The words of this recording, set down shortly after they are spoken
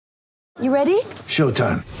You ready?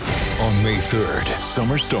 Showtime. On May 3rd,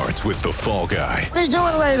 summer starts with The Fall Guy. Let's do it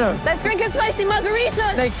later. Let's drink a spicy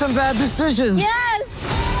margarita. Make some bad decisions. Yes!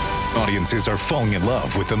 Audiences are falling in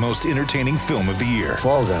love with the most entertaining film of the year.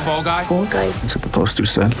 Fall Guy. Fall Guy? Fall Guy. That's what the poster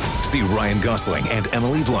said. See Ryan Gosling and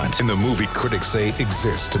Emily Blunt in the movie critics say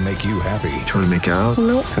exists to make you happy. Trying to make it out?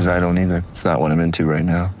 Nope. Because I don't either. It's not what I'm into right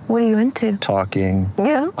now. What are you into? Talking.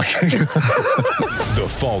 Yeah. The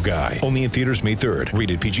Fall Guy. Only in theaters May 3rd.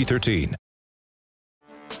 Rated PG-13.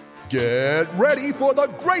 Get ready for the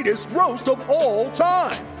greatest roast of all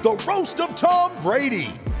time. The Roast of Tom Brady.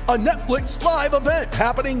 A Netflix live event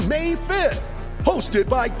happening May 5th. Hosted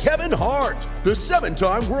by Kevin Hart. The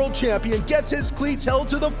 7-time world champion gets his cleats held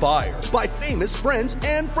to the fire by famous friends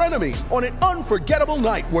and frenemies on an unforgettable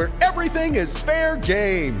night where everything is fair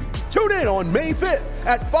game. Tune in on May 5th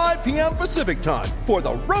at 5 p.m. Pacific time for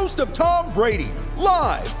the Roast of Tom Brady.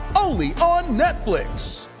 Live only on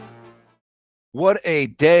Netflix. What a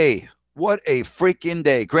day. What a freaking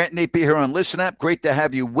day. Grant Napier here on Listen Up. Great to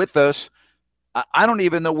have you with us. I don't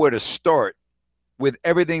even know where to start with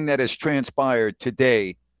everything that has transpired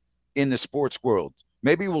today in the sports world.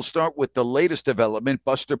 Maybe we'll start with the latest development.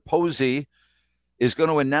 Buster Posey is going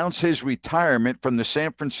to announce his retirement from the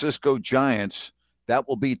San Francisco Giants. That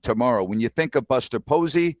will be tomorrow. When you think of Buster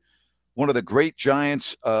Posey, one of the great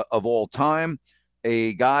Giants of all time,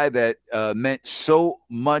 a guy that meant so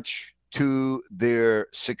much to their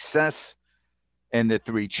success and the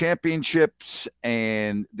 3 championships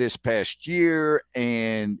and this past year.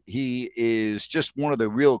 And he is just one of the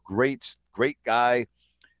real greats, great guy.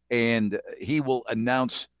 And he will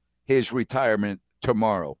announce his retirement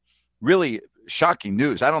tomorrow. Really shocking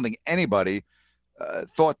news. I don't think anybody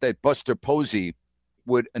thought that Buster Posey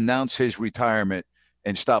would announce his retirement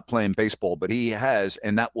and stop playing baseball, but he has,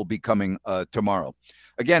 and that will be coming tomorrow.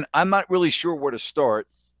 Again, I'm not really sure where to start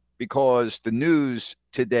because the news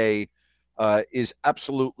today is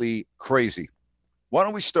absolutely crazy. Why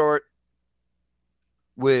don't we start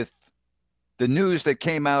with the news that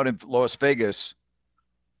came out in Las Vegas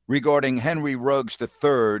regarding Henry Ruggs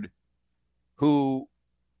III, who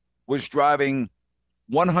was driving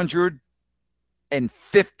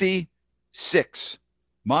 156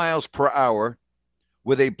 miles per hour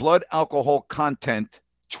with a blood alcohol content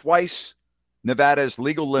twice Nevada's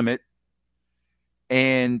legal limit,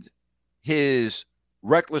 and his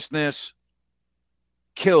recklessness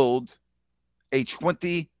killed a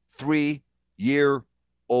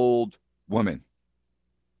 23-year-old woman.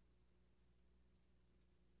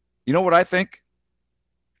 You know what I think?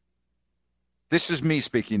 This is me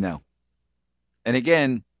speaking now. And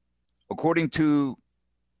again, according to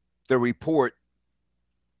the report,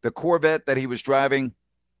 the Corvette that he was driving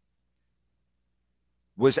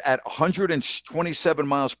was at 127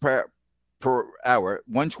 miles per hour,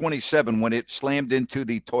 127, when it slammed into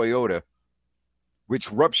the Toyota,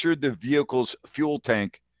 which ruptured the vehicle's fuel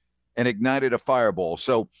tank and ignited a fireball.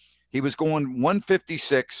 So he was going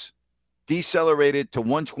 156, decelerated to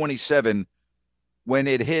 127 when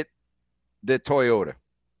it hit the Toyota.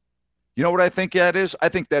 You know what I think that is? I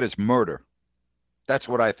think that is murder. That's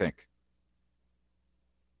what I think.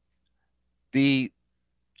 The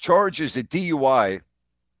charge is a DUI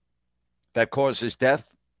that causes death.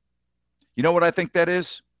 You know what I think that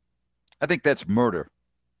is? I think that's murder.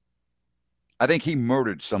 I think he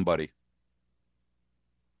murdered somebody.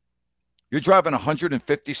 You're driving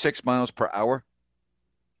 156 miles per hour.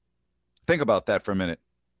 Think about that for a minute.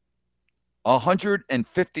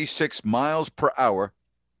 156 miles per hour.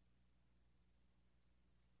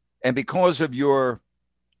 And because of your,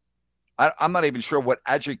 I'm not even sure what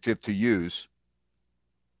adjective to use,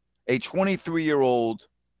 a 23-year-old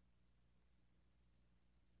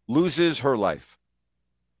loses her life.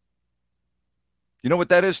 You know what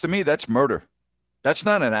that is to me? That's murder. That's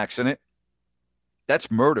not an accident.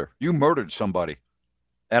 That's murder. You murdered somebody.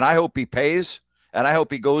 And I hope he pays, and I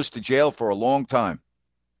hope he goes to jail for a long time.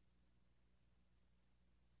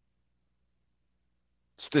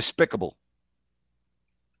 It's despicable.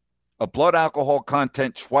 A blood alcohol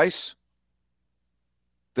content twice,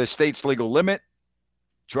 the state's legal limit,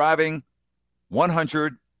 driving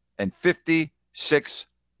 156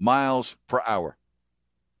 miles per hour.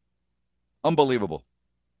 Unbelievable.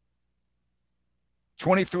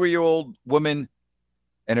 23-year-old woman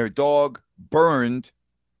and her dog burned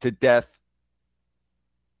to death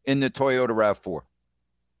in the Toyota RAV4.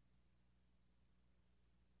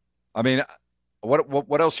 I mean,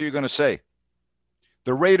 what else are you going to say?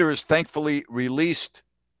 The Raiders thankfully released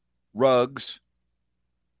Ruggs,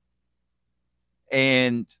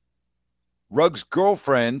 and Ruggs'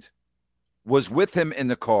 girlfriend was with him in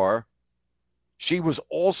the car. She was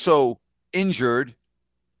also injured.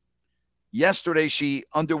 Yesterday, she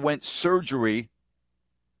underwent surgery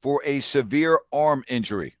for a severe arm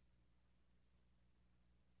injury.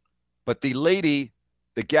 But the lady,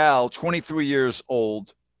 the gal, 23 years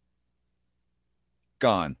old,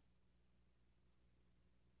 gone.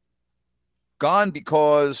 Gone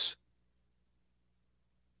because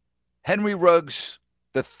Henry Ruggs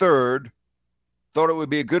III thought it would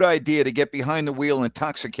be a good idea to get behind the wheel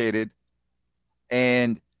intoxicated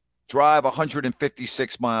and drive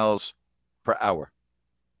 156 miles per hour.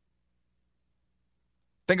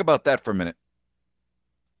 Think about that for a minute.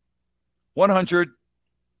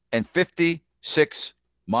 156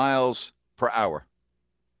 miles per hour.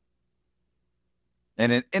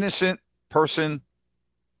 And an innocent person,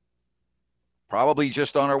 probably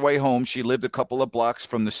just on her way home, she lived a couple of blocks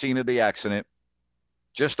from the scene of the accident,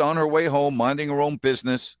 just on her way home, minding her own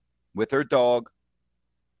business with her dog,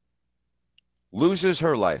 loses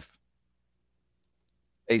her life.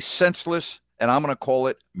 A senseless, and I'm going to call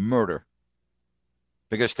it murder.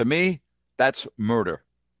 Because to me, that's murder.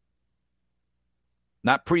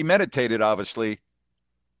 Not premeditated, obviously,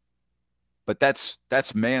 but that's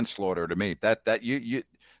manslaughter to me.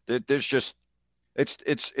 There's just,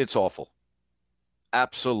 it's awful.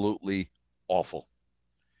 Absolutely awful.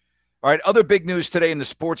 All right, other big news today in the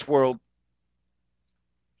sports world.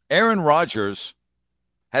 Aaron Rodgers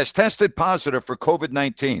has tested positive for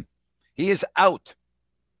COVID-19. He is out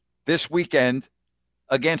this weekend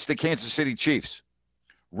against the Kansas City Chiefs.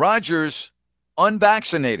 Rodgers,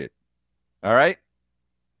 unvaccinated, all right?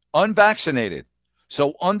 Unvaccinated.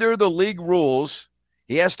 So under the league rules,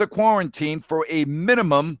 he has to quarantine for a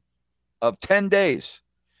minimum of 10 days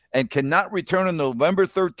and cannot return on November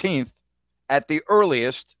 13th at the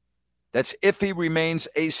earliest. That's if he remains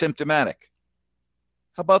asymptomatic.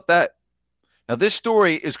 How about that? Now, this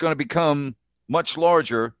story is going to become much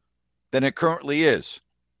larger than it currently is.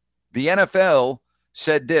 The NFL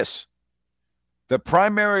said this: the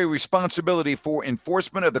primary responsibility for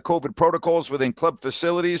enforcement of the COVID protocols within club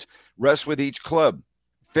facilities rests with each club.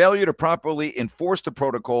 Failure to properly enforce the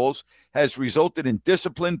protocols has resulted in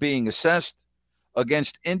discipline being assessed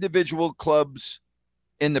against individual clubs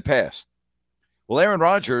in the past. Well, Aaron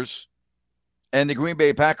Rodgers and the Green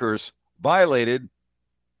Bay Packers violated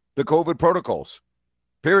the COVID protocols,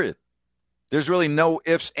 period. There's really no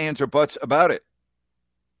ifs, ands, or buts about it.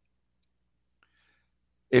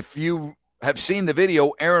 If you have seen the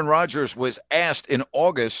video, Aaron Rodgers was asked in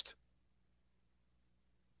August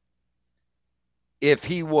if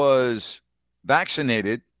he was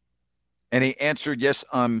vaccinated, and he answered, yes,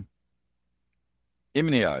 I'm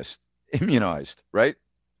immunized, right?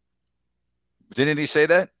 Didn't he say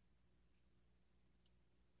that?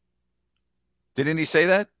 Didn't he say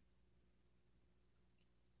that?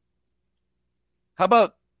 How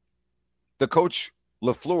about the coach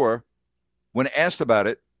LaFleur, when asked about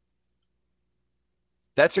it?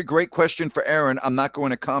 That's a great question for Aaron. I'm not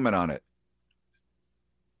going to comment on it.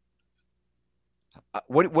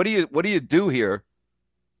 What do you do here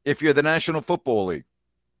if you're the National Football League?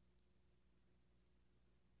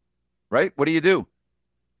 Right? What do you do?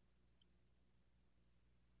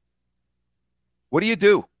 What do you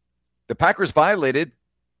do? The Packers violated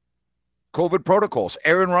COVID protocols.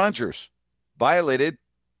 Aaron Rodgers violated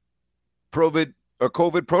COVID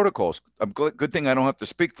protocols. Good thing I don't have to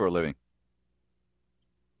speak for a living.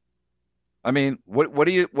 I mean, what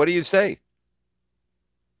do you say?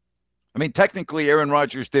 I mean, technically, Aaron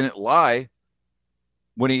Rodgers didn't lie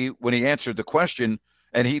when he answered the question,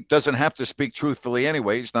 and he doesn't have to speak truthfully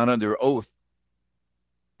anyway. He's not under oath.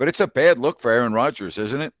 But it's a bad look for Aaron Rodgers,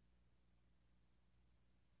 isn't it?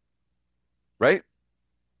 Right?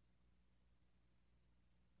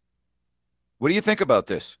 What do you think about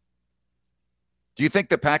this? Do you think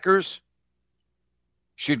the Packers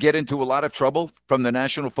should get into a lot of trouble from the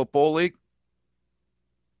National Football League?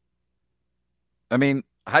 I mean,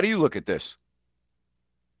 how do you look at this?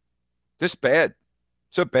 This bad.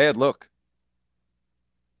 It's a bad look.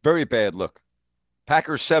 Very bad look.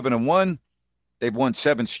 Packers 7-1. They've won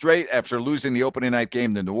 7 straight after losing the opening night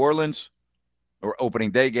game to New Orleans, or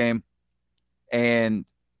opening day game. And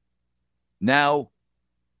now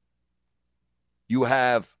you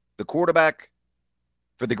have the quarterback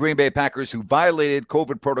for the Green Bay Packers who violated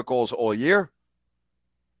COVID protocols all year,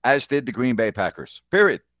 as did the Green Bay Packers.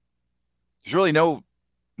 Period. There's really no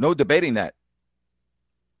debating that.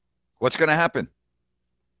 What's going to happen?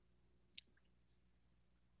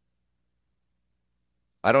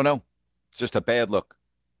 I don't know. It's just a bad look.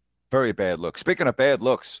 Very bad look. Speaking of bad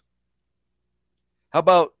looks, how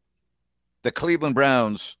about the Cleveland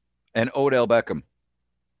Browns and Odell Beckham?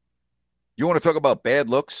 You want to talk about bad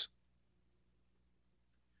looks?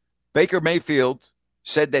 Baker Mayfield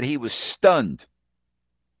said that he was stunned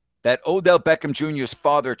that Odell Beckham Jr.'s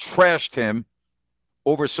father trashed him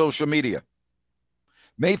over social media.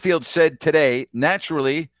 Mayfield said today,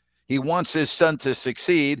 naturally, he wants his son to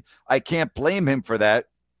succeed. I can't blame him for that.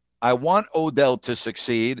 I want Odell to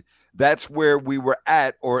succeed. That's where we were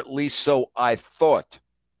at, or at least so I thought.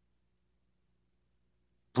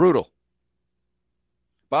 Brutal.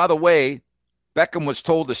 By the way, Beckham was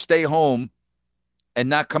told to stay home and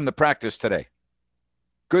not come to practice today.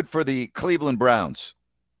 Good for the Cleveland Browns.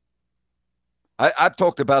 I've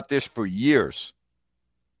talked about this for years.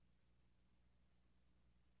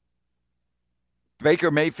 Baker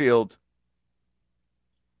Mayfield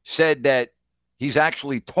said that he's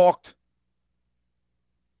actually talked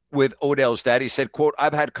with Odell's dad. He said, quote,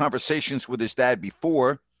 I've had conversations with his dad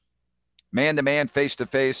before, man-to-man,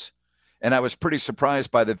 face-to-face, and I was pretty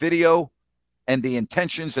surprised by the video and the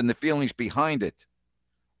intentions and the feelings behind it.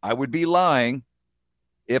 I would be lying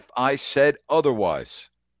if I said otherwise.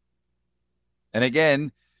 And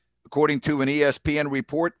again, according to an ESPN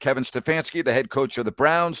report, Kevin Stefanski, the head coach of the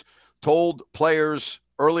Browns, told players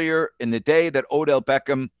earlier in the day that Odell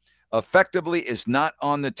Beckham effectively is not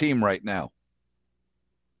on the team right now.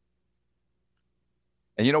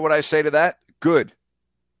 And you know what I say to that? Good.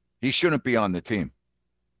 He shouldn't be on the team.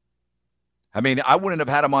 I mean, I wouldn't have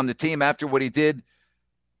had him on the team after what he did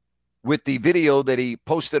with the video that he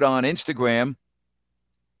posted on Instagram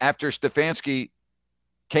after Stefanski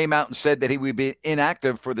came out and said that he would be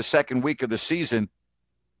inactive for the second week of the season.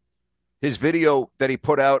 His video that he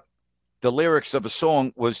put out, the lyrics of a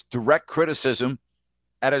song, was direct criticism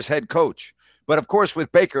at his head coach. But of course, with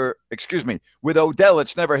Odell,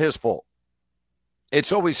 it's never his fault.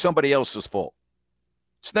 It's always somebody else's fault.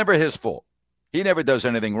 It's never his fault. He never does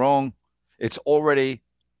anything wrong. It's always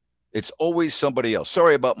somebody else.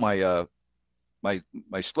 Sorry about my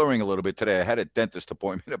slurring a little bit today. I had a dentist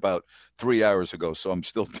appointment about 3 hours ago, so I'm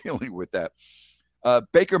still dealing with that.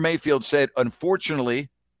 Baker Mayfield said, unfortunately,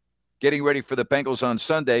 getting ready for the Bengals on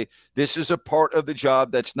Sunday, this is a part of the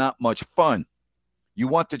job that's not much fun. You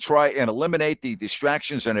want to try and eliminate the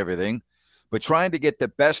distractions and everything, but trying to get the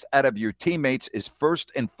best out of your teammates is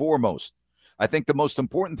first and foremost. I think the most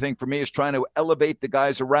important thing for me is trying to elevate the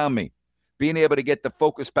guys around me. Being able to get the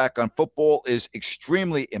focus back on football is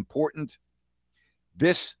extremely important.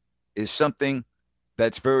 This is something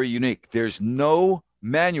that's very unique. There's no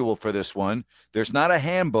manual for this one. There's not a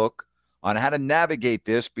handbook on how to navigate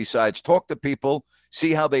this besides talk to people,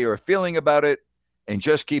 see how they are feeling about it, and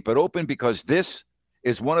just keep it open, because this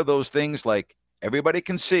is one of those things, like everybody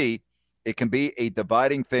can see, it can be a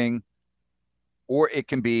dividing thing or it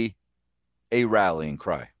can be a rallying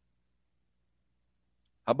cry.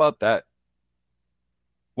 How about that?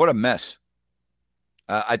 What a mess.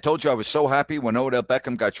 I told you I was so happy when Odell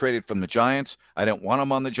Beckham got traded from the Giants. I didn't want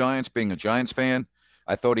him on the Giants, being a Giants fan.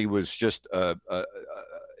 I thought he was just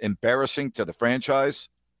embarrassing to the franchise.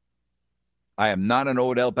 I am not an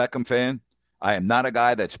Odell Beckham fan. I am not a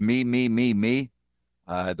guy that's me.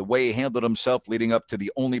 The way he handled himself leading up to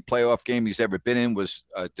the only playoff game he's ever been in was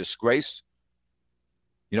a disgrace.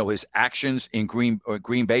 You know, his actions in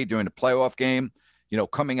Green Bay during the playoff game, you know,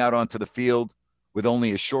 coming out onto the field with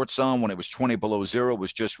only his shorts on when it was 20 below zero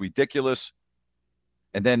was just ridiculous.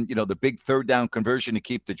 And then, you know, the big third down conversion to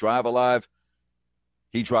keep the drive alive,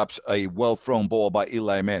 he drops a well-thrown ball by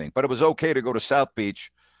Eli Manning. But it was okay to go to South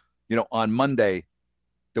Beach, you know, on Monday,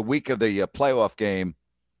 the week of the playoff game,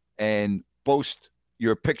 and boast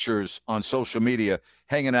your pictures on social media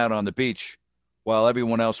hanging out on the beach while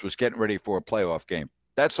everyone else was getting ready for a playoff game.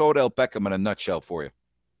 That's Odell Beckham in a nutshell for you.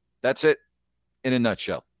 That's it in a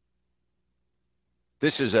nutshell.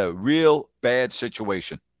 This is a real bad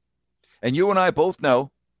situation. And you and I both know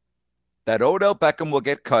that Odell Beckham will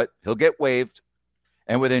get cut, he'll get waived,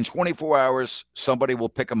 and within 24 hours, somebody will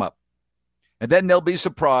pick him up. And then they'll be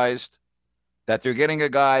surprised that they're getting a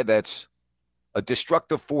guy that's a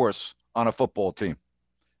destructive force on a football team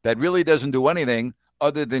that really doesn't do anything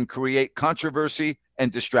other than create controversy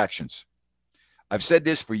and distractions. I've said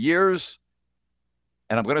this for years,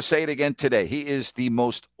 and I'm going to say it again today. He is the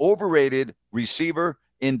most overrated receiver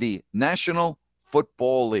in the National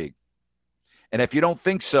Football League. And if you don't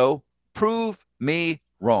think so, prove me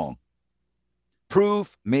wrong.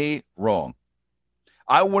 Prove me wrong.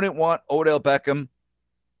 I wouldn't want Odell Beckham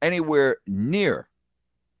anywhere near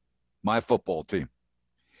my football team.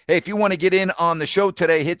 Hey, if you want to get in on the show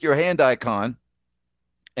today, hit your hand icon,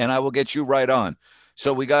 and I will get you right on.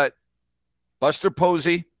 So we got Buster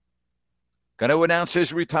Posey going to announce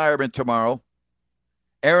his retirement tomorrow.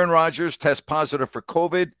 Aaron Rodgers tests positive for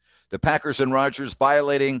COVID. The Packers and Rodgers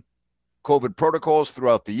violating COVID protocols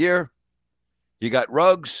throughout the year. You got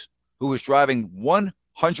Ruggs, who was driving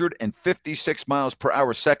 156 miles per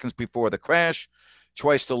hour seconds before the crash,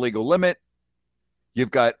 twice the legal limit.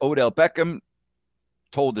 You've got Odell Beckham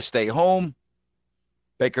told to stay home.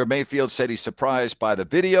 Baker Mayfield said he's surprised by the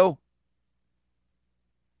video.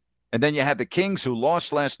 And then you have the Kings, who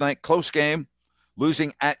lost last night, close game,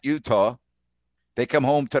 losing at Utah. They come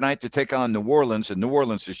home tonight to take on New Orleans, and New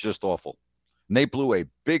Orleans is just awful. And they blew a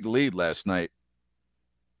big lead last night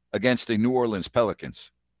against the New Orleans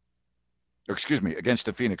Pelicans. Against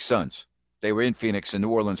the Phoenix Suns. They were in Phoenix, and New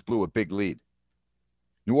Orleans blew a big lead.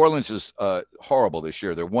 New Orleans is horrible this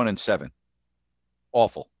year. They're 1-7.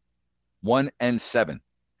 Awful. 1-7.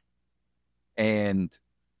 And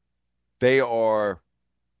they are,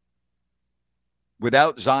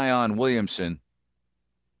 without Zion Williamson,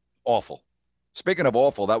 awful. Speaking of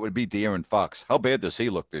awful, that would be De'Aaron Fox. How bad does he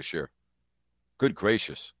look this year? Good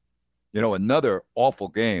gracious. Another awful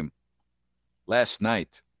game last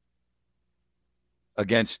night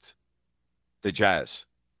against the Jazz.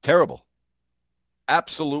 Terrible.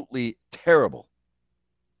 Absolutely terrible.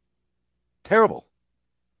 Terrible.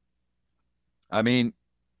 I mean,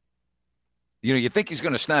 you think he's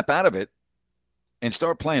going to snap out of it and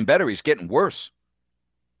start playing better. He's getting worse.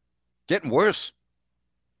 Getting worse.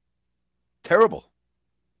 Terrible.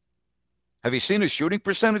 Have you seen his shooting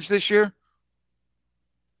percentage this year?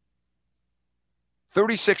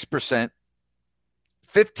 36%,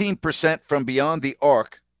 15% from beyond the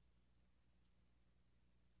arc,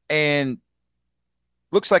 and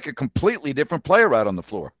looks like a completely different player out on the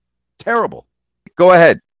floor. Terrible. Go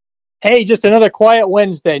ahead. Hey, just another quiet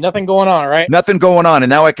Wednesday. Nothing going on, right? Nothing going on, and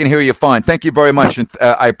now I can hear you fine. Thank you very much, and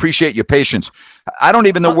I appreciate your patience. I don't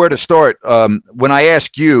even know where to start. When I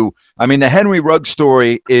ask you, the Henry Ruggs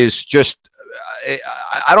story is just,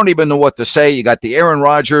 I don't even know what to say. You got the Aaron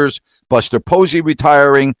Rodgers, Buster Posey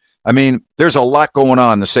retiring. There's a lot going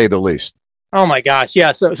on, to say the least. Oh my gosh,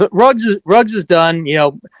 yeah. So Ruggs is done.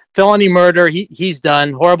 Felony murder. He's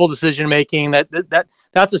done. Horrible decision making.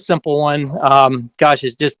 That's a simple one. Gosh,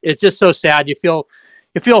 it's just so sad. You feel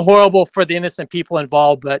horrible for the innocent people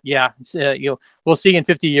involved. But yeah, we'll see in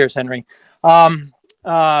 50 years, Henry.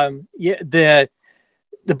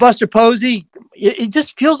 The Buster Posey, it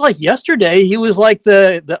just feels like yesterday he was like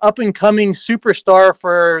the up and coming superstar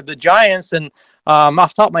for the Giants. And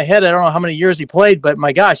off the top of my head, I don't know how many years he played, but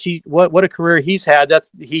my gosh, what a career he's had.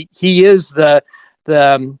 He is the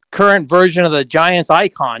current version of the Giants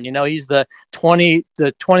icon. He's the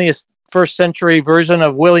 20th first century version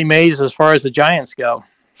of Willie Mays as far as the Giants go.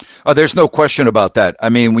 There's no question about that.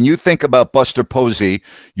 When you think about Buster Posey,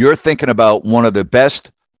 you're thinking about one of the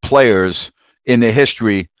best players in the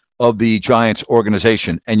history of the Giants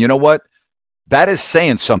organization. And you know what? That is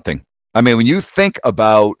saying something. When you think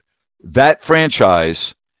about that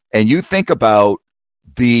franchise and you think about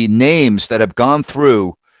the names that have gone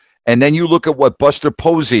through, and then you look at what Buster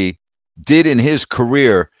Posey did in his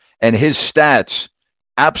career and his stats,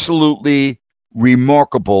 absolutely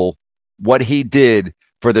remarkable what he did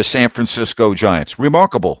for the San Francisco Giants.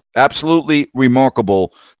 Remarkable. Absolutely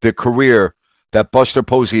remarkable, the career that Buster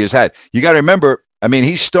Posey has had. You got to remember,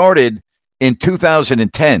 he started in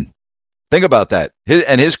 2010. Think about that.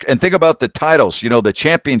 And think about the titles, the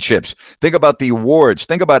championships. Think about the awards.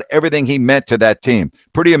 Think about everything he meant to that team.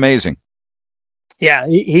 Pretty amazing. Yeah,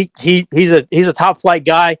 he's a top flight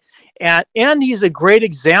guy, and he's a great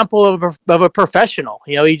example of a professional.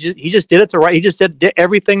 He just did it he just did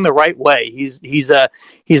everything the right way. He's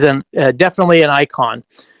definitely an icon.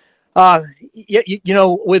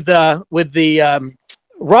 With the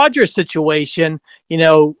Rodgers situation,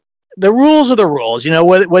 the rules are the rules.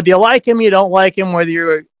 Whether you like him, you don't like him, whether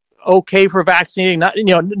you're okay for vaccinating,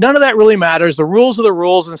 none of that really matters. The rules are the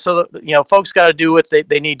rules, and so folks got to do what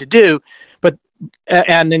they need to do, but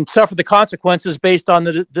and then suffer the consequences based on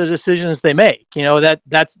the decisions they make.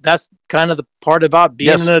 That's kind of the part about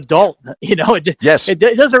being an adult.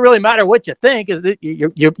 It doesn't really matter what you think. Is that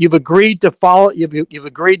you've agreed to follow? You've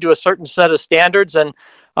agreed to a certain set of standards, and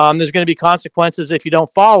there's going to be consequences if you don't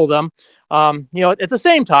follow them. At the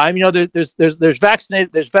same time, there's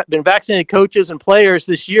been vaccinated coaches and players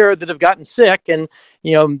this year that have gotten sick, and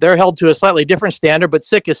they're held to a slightly different standard, but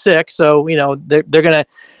sick is sick. So they're going to.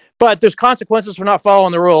 But there's consequences for not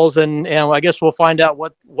following the rules, and I guess we'll find out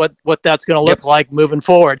what that's going to look like moving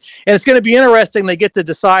forward. And it's going to be interesting. They get to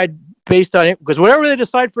decide based on it, because whatever they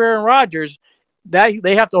decide for Aaron Rodgers, that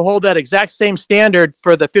they have to hold that exact same standard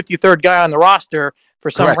for the 53rd guy on the roster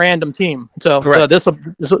for some random team. So this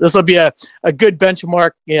will be a good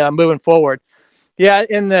benchmark, moving forward. Yeah,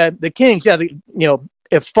 and the Kings,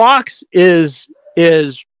 if Fox is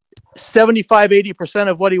 75-80%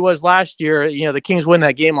 of what he was last year. You know, the Kings win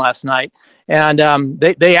that game last night, and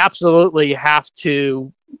they absolutely have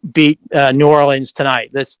to beat New Orleans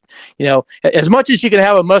tonight. This, you know, as much as you can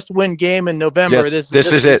have a must-win game in November, Yes,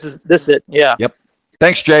 this is it. Yeah. Yep.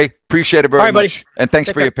 Thanks, Jay. Appreciate it very All right, much. buddy. And thanks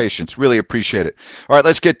Take for care. your patience. Really appreciate it. All right,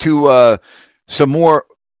 let's get to some more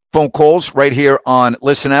phone calls right here on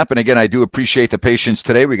Listen App. And again, I do appreciate the patience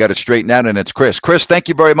today. We got to straighten out, and it's Chris. Chris, thank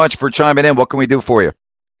you very much for chiming in. What can we do for you?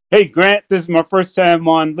 Hey, Grant, this is my first time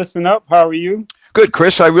on Listen Up. How are you? Good,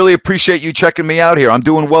 Chris. I really appreciate you checking me out here. I'm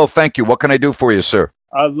doing well. Thank you. What can I do for you, sir?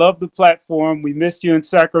 I love the platform. We missed you in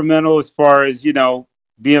Sacramento as far as, you know,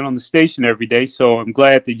 being on the station every day. So I'm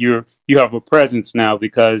glad that you have a presence now,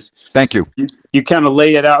 because Thank you. you kind of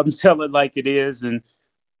lay it out and tell it like it is. And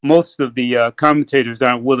most of the commentators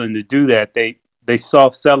aren't willing to do that. They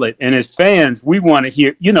soft sell it. And as fans, we want to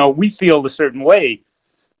hear, you know, we feel a certain way.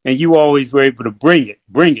 And you always were able to bring it.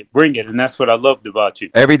 And that's what I loved about you.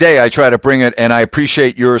 Every day I try to bring it, and I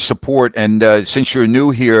appreciate your support. And since you're new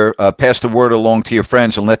here, pass the word along to your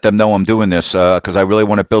friends and let them know I'm doing this, because I really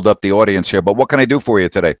want to build up the audience here. But what can I do for you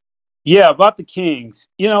today? Yeah, about the Kings.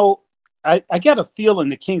 You know, I got a feeling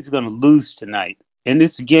the Kings are going to lose tonight. And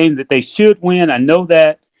it's a game that they should win. I know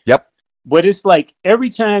that. Yep. But it's like every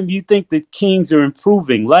time you think the Kings are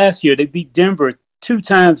improving. Last year, they beat Denver 2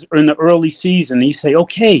 times in the early season. And you say,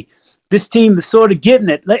 okay, this team is sort of getting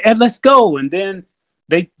it. Let's go. And then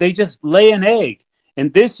they just lay an egg.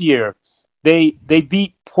 And this year, they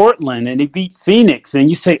beat Portland and they beat Phoenix.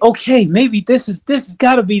 And you say, okay, maybe this has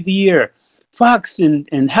got to be the year. Fox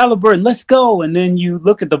and Halliburton, let's go. And then you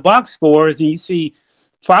look at the box scores and you see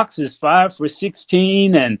Fox is 5 for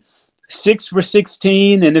 16 and 6 for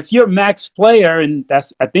 16. And if you're a max player, and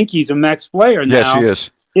I think he's a max player now. Yes, he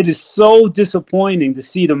is. It is so disappointing to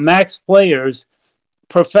see the max players,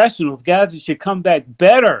 professionals, guys that should come back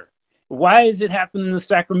better. Why is it happening in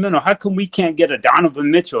Sacramento? How come we can't get a Donovan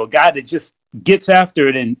Mitchell, a guy that just gets after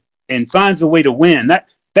it and finds a way to win? That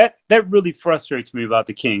really frustrates me about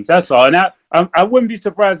the Kings. That's all. And I wouldn't be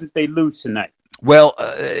surprised if they lose tonight. Well,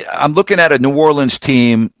 I'm looking at a New Orleans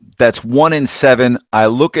team that's 1-7. I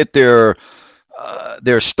look at their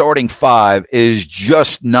starting 5 is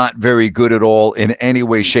just not very good at all in any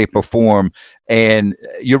way, shape, or form. And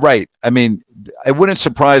you're right. I mean, it wouldn't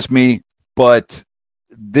surprise me, but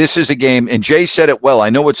this is a game, and Jay said it well. I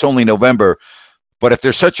know it's only November, but if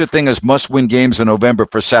there's such a thing as must-win games in November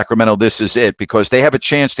for Sacramento, this is it, because they have a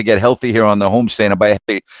chance to get healthy here on the homestand. And by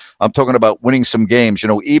healthy, I'm talking about winning some games. You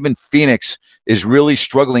know, even Phoenix is really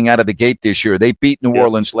struggling out of the gate this year. They beat New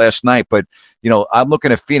Orleans last night, but, you know, I'm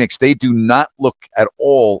looking at Phoenix. They do not look at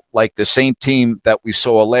all like the same team that we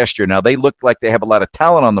saw last year. Now, they look like they have a lot of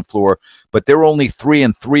talent on the floor, but they're only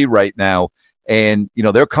 3-3 right now. And, you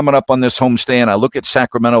know, they're coming up on this homestand. I look at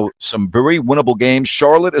Sacramento, some very winnable games.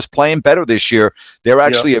 Charlotte is playing better this year. They're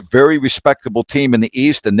actually a very respectable team in the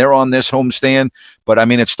East, and they're on this homestand. But, I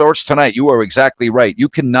mean, it starts tonight. You are exactly right. You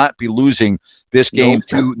cannot be losing this game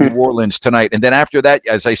to New Orleans tonight. And then after that,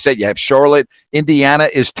 as I said, you have Charlotte. Indiana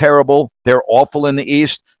is terrible. They're awful in the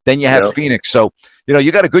East. Then you have Phoenix. So, you know,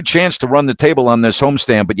 you got a good chance to run the table on this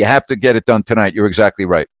homestand, but you have to get it done tonight. You're exactly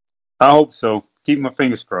right. I hope so. Keep my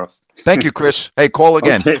fingers crossed. Thank you, Chris. Hey, call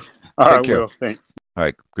again. Okay. All right, Take care. Will. Thanks. All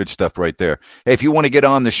right, good stuff right there. Hey, if you want to get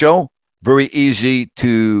on the show, very easy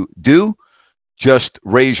to do. Just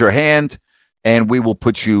raise your hand, and we will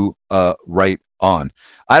put you right on.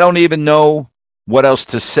 I don't even know what else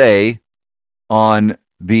to say on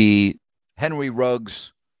the Henry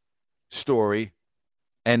Ruggs story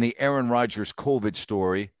and the Aaron Rodgers COVID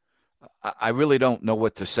story. I really don't know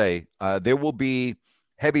what to say. There will be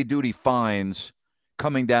heavy-duty fines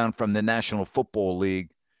coming down from the National Football League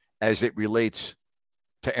as it relates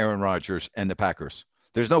to Aaron Rodgers and the Packers.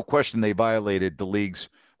 There's no question they violated the league's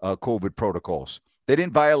COVID protocols. They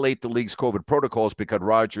didn't violate the league's COVID protocols because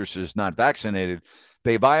Rodgers is not vaccinated.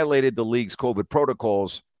 They violated the league's COVID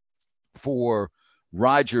protocols for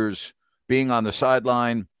Rodgers being on the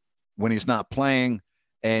sideline when he's not playing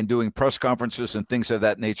and doing press conferences and things of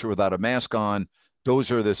that nature without a mask on. Those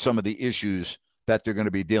are some of the issues that they're going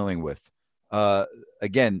to be dealing with.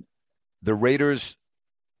 Again, the Raiders,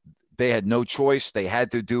 they had no choice. They had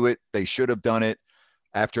to do it. They should have done it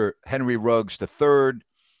after Henry Ruggs III,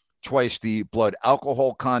 twice the blood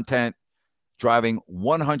alcohol content, driving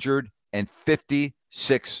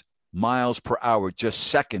 156 miles per hour, just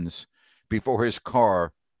seconds before his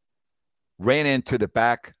car ran into the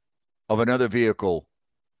back of another vehicle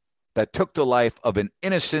that took the life of an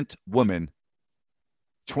innocent woman,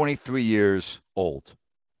 23 years old.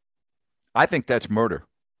 I think that's murder.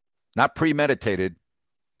 Not premeditated,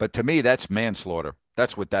 but to me, that's manslaughter.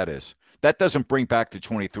 That's what that is. That doesn't bring back the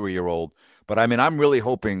 23-year-old. But, I mean, I'm really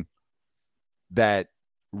hoping that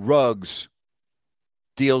Ruggs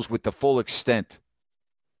deals with the full extent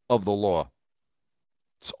of the law.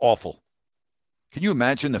 It's awful. Can you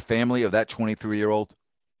imagine the family of that 23-year-old?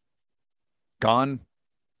 Gone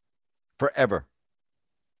forever.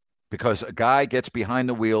 Because a guy gets behind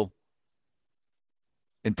the wheel,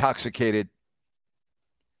 intoxicated,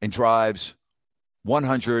 and drives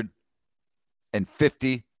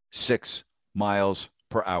 156 miles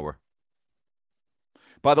per hour.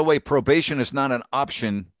 By the way, probation is not an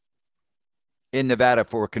option in Nevada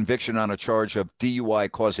for a conviction on a charge of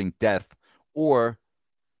DUI causing death or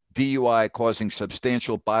DUI causing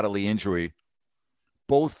substantial bodily injury.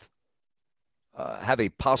 Both have a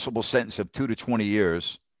possible sentence of 2 to 20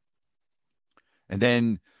 years. And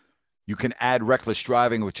then you can add reckless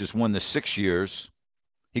driving, which is 1 to 6 years.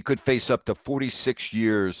 He could face up to 46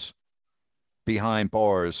 years behind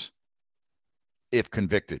bars if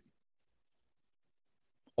convicted.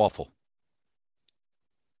 Awful.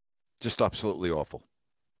 Just absolutely awful.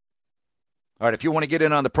 All right, if you want to get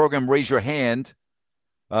in on the program, raise your hand.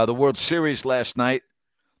 The World Series last night,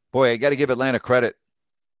 boy, I got to give Atlanta credit.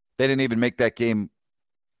 They didn't even make that game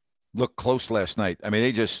look close last night. I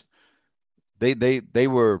mean, they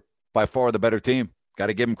were by far the better team. Got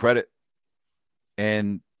to give them credit.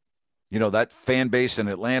 And, you know, that fan base in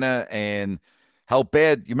Atlanta and how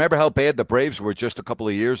bad, you remember how bad the Braves were just a couple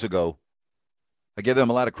of years ago? I give them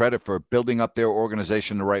a lot of credit for building up their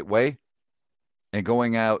organization the right way and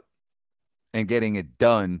going out and getting it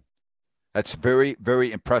done. That's very,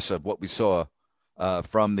 very impressive what we saw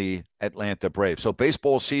from the Atlanta Braves. So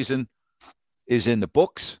baseball season is in the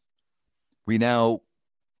books. We now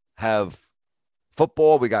have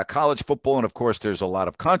football. We got college football. And, of course, there's a lot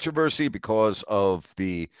of controversy because of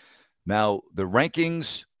the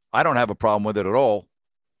rankings. I don't have a problem with it at all.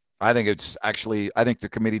 I think the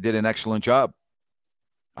committee did an excellent job.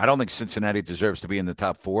 I don't think Cincinnati deserves to be in the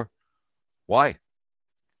top 4. Why?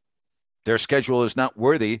 Their schedule is not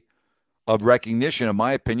worthy of recognition, in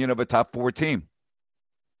my opinion, of a top 4 team.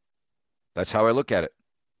 That's how I look at it.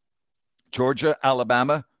 Georgia,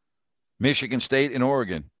 Alabama, Michigan State, and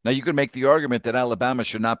Oregon. Now, you could make the argument that Alabama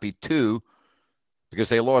should not be 2 because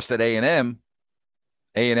they lost at A&M.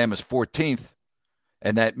 A&M is 14th,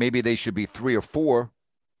 and that maybe they should be 3 or 4.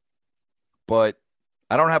 But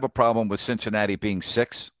I don't have a problem with Cincinnati being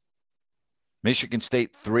 6, Michigan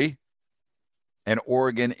State 3, and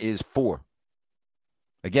Oregon is 4.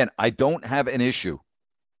 Again, I don't have an issue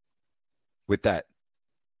with that.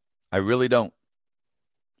 I really don't.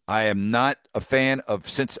 I am not a fan of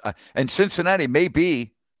and Cincinnati may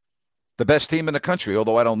be the best team in the country,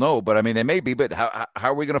 although I don't know. But, I mean, they may be. But how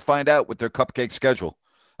are we going to find out with their cupcake schedule?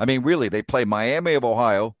 I mean, really, they play Miami of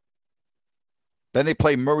Ohio. Then they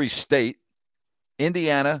play Murray State,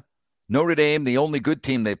 Indiana, Notre Dame, the only good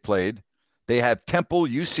team they played. They have Temple,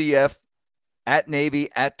 UCF, at Navy,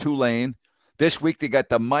 at Tulane. This week they got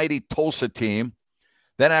the mighty Tulsa team.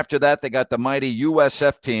 Then after that, they got the mighty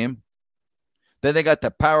USF team. Then they got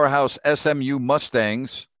the powerhouse SMU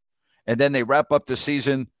Mustangs. And then they wrap up the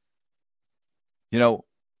season, you know,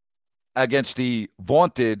 against the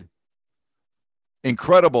vaunted,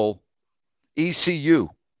 incredible ECU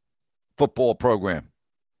football program.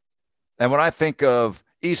 And when I think of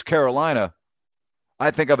East Carolina,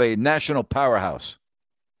 I think of a national powerhouse.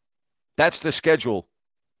 That's the schedule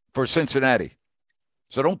for Cincinnati.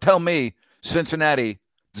 So don't tell me Cincinnati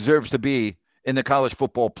deserves to be in the college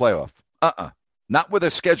football playoff. Not with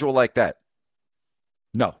a schedule like that.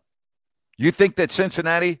 No. You think that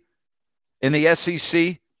Cincinnati in the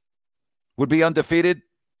SEC would be undefeated?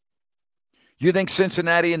 You think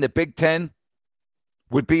Cincinnati in the Big Ten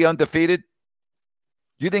would be undefeated?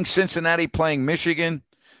 You think Cincinnati playing Michigan,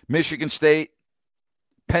 Michigan State,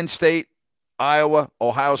 Penn State, Iowa,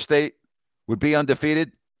 Ohio State would be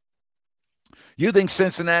undefeated? You think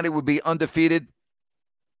Cincinnati would be undefeated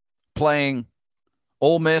playing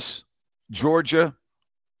Ole Miss, Georgia,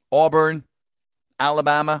 Auburn,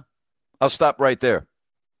 Alabama? I'll stop right there.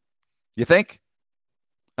 You think?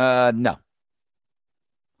 No.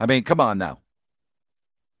 I mean, come on now.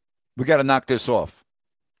 We got to knock this off.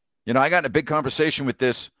 You know, I got in a big conversation with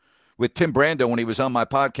Tim Brando when he was on my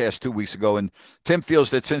podcast 2 weeks ago, and Tim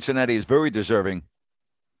feels that Cincinnati is very deserving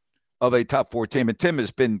of a top 4 team. And Tim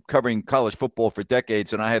has been covering college football for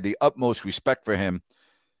decades, and I have the utmost respect for him.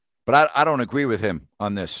 But I don't agree with him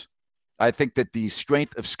on this. I think that the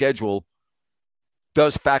strength of schedule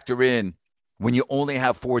does factor in when you only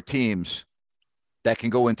have 4 teams that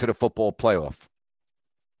can go into the football playoff.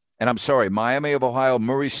 And I'm sorry, Miami of Ohio,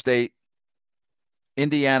 Murray State,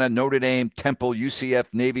 Indiana, Notre Dame, Temple, UCF,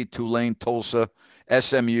 Navy, Tulane, Tulsa,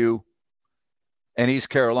 SMU, and East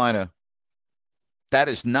Carolina. That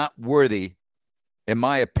is not worthy, in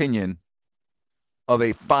my opinion, of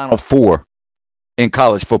a Final Four in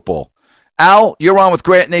college football. Al, you're on with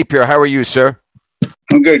Grant Napier. How are you, sir?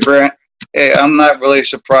 I'm good, Grant. Hey, I'm not really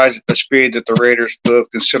surprised at the speed that the Raiders move,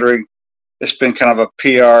 considering it's been kind of a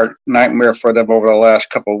PR nightmare for them over the last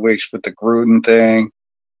couple of weeks with the Gruden thing,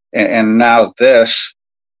 and now this,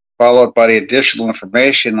 followed by the additional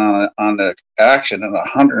information on the accident at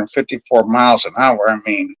 154 miles an hour. I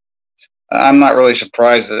mean, I'm not really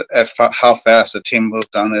surprised at how fast the team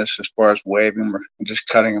moved on this as far as waiving or just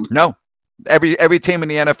cutting them. No. Every team in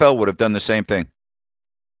the NFL would have done the same thing.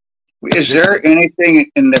 Is there anything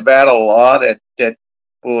in Nevada law that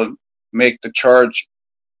will make the charge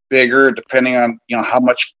bigger depending on how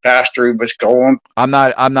much faster he was going? I'm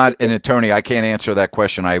not an attorney. I can't answer that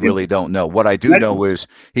question. I really don't know. What I do know is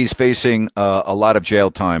he's facing a lot of jail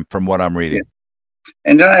time from what I'm reading.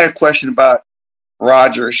 And then I had a question about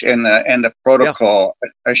Rodgers and the protocol.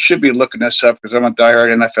 Yeah. I should be looking this up because I'm a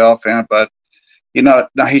diehard NFL fan, but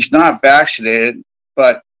now he's not vaccinated,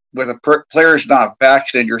 but with a player's not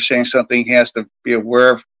vaccinated, you're saying something he has to be aware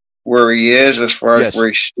of where he is as far as where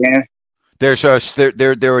he's standing?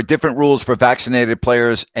 There are different rules for vaccinated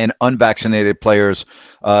players and unvaccinated players.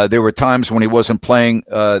 There were times when he wasn't playing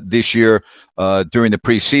this year during the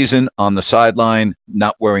preseason on the sideline,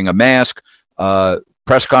 not wearing a mask,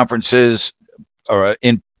 press conferences or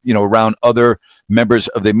around other members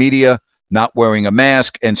of the media, not wearing a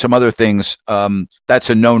mask, and some other things. That's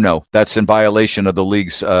a no-no. That's in violation of the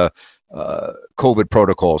league's COVID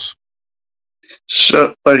protocols.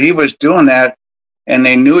 So, but he was doing that, and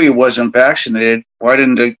they knew he wasn't vaccinated. Why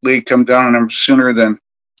didn't the league come down on him sooner than?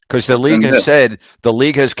 Because the league has said, the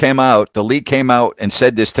league came out and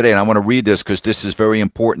said this today, and I want to read this because this is very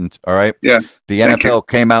important. All right. Yeah. The NFL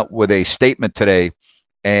came out with a statement today,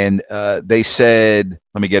 and they said,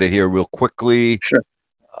 let me get it here real quickly. Sure.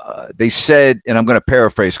 They said, and I'm going to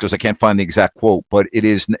paraphrase because I can't find the exact quote, but it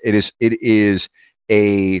is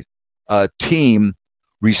a team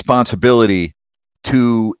responsibility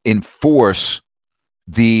to enforce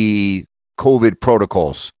the COVID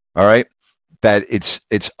protocols. All right, that it's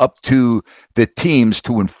up to the teams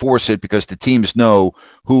to enforce it because the teams know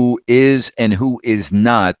who is and who is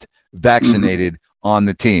not vaccinated on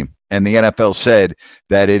the team. And the NFL said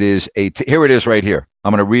that it is here it is right here.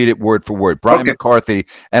 I'm going to read it word for word. Brian McCarthy,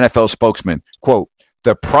 NFL spokesman, quote,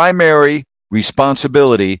 "The primary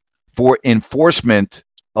responsibility for enforcement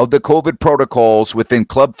of the COVID protocols within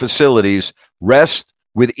club facilities rests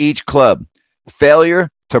with each club. Failure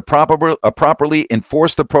to properly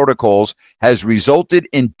enforce the protocols has resulted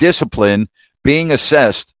in discipline being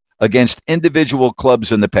assessed against individual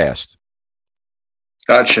clubs in the past."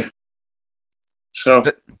 Gotcha. So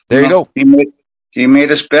there you go. He made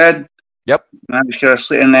his bed. Yep. Now he's got to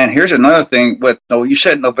sleep. And then here's another thing. You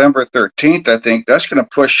said November 13th. I think that's going to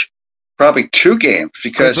push probably 2 games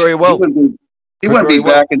because very well. he wouldn't be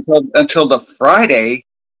back until the Friday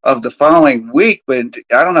of the following week. But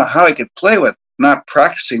I don't know how he could play with not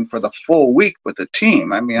practicing for the full week with the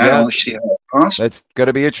team. I mean, I don't see how it's possible. That's going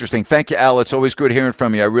to be interesting. Thank you, Al. It's always good hearing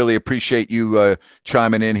from you. I really appreciate you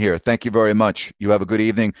chiming in here. Thank you very much. You have a good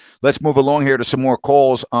evening. Let's move along here to some more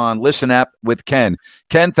calls on Listen App with Ken.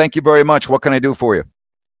 Ken, thank you very much. What can I do for you?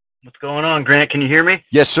 What's going on, Grant? Can you hear me?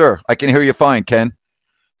 Yes, sir. I can hear you fine, Ken.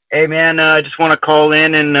 Hey, man, I just want to call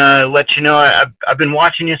in and let you know I've been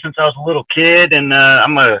watching you since I was a little kid, and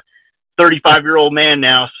I'm a 35-year-old man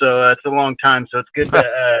now, so it's a long time. So it's good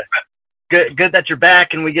that you're back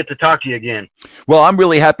and we get to talk to you again. Well, I'm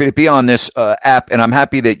really happy to be on this app, and I'm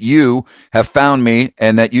happy that you have found me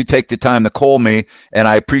and that you take the time to call me, and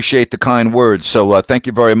I appreciate the kind words. So thank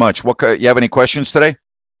you very much. You have any questions today?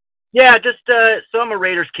 Yeah, just so I'm a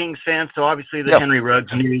Raiders-Kings fan, so obviously the Henry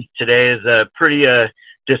Ruggs news today is pretty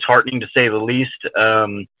disheartening to say the least.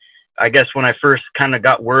 I guess when I first kind of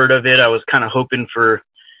got word of it, I was kind of hoping for,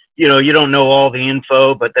 you don't know all the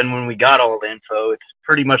info, but then when we got all the info, it's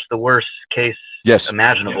pretty much the worst case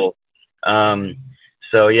imaginable.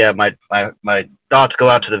 So yeah, my thoughts go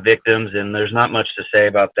out to the victims, and there's not much to say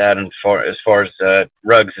about that as far as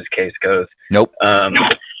Ruggs' case goes. Nope.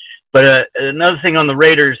 But another thing on the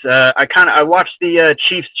Raiders, I watched the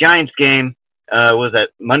Chiefs-Giants game. Was that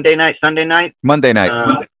Monday night, Sunday night? Monday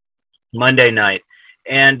night. Monday night.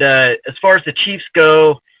 And as far as the Chiefs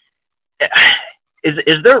go,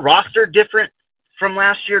 is their roster different from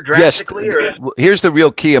last year drastically? Yes. Here's the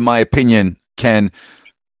real key, in my opinion, Ken.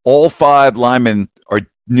 All 5 linemen are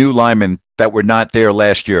new linemen that were not there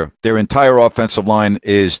last year. Their entire offensive line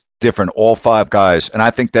is different, all 5 guys, and I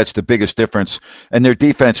think that's the biggest difference. And their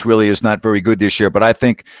defense really is not very good this year, but I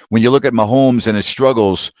think when you look at Mahomes and his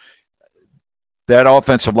struggles, that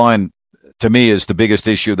offensive line, to me, is the biggest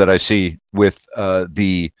issue that I see with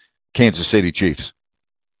the Kansas City Chiefs.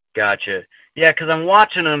 Gotcha. Yeah, because I'm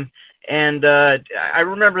watching them, and I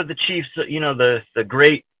remember the Chiefs, the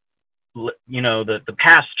great, the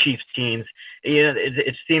past Chiefs teams.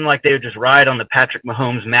 It seemed like they would just ride on the Patrick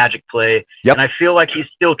Mahomes magic play. Yep. And I feel like he's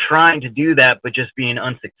still trying to do that, but just being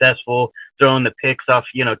unsuccessful, throwing the picks off,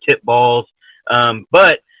 tip balls.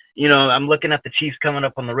 But I'm looking at the Chiefs coming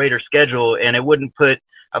up on the Raiders schedule, and it wouldn't put,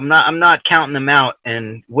 I'm not counting them out,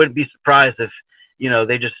 and wouldn't be surprised if,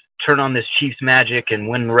 they just turn on this Chiefs magic and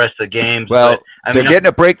win the rest of the games. Well, they're getting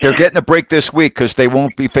a break. They're getting a break this week because they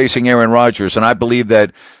won't be facing Aaron Rodgers, and I believe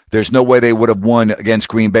that there's no way they would have won against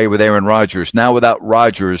Green Bay with Aaron Rodgers. Now without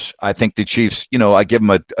Rodgers, I think the Chiefs, I give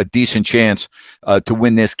them a decent chance to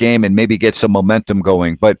win this game and maybe get some momentum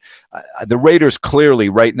going. But the Raiders clearly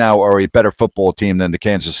right now are a better football team than the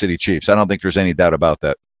Kansas City Chiefs. I don't think there's any doubt about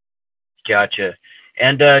that. Gotcha.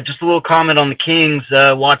 And just a little comment on the Kings.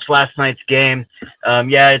 Watched last night's game.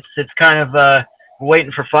 It's kind of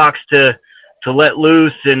waiting for Fox to let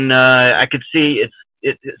loose, and I could see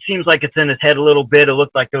it seems like it's in his head a little bit. It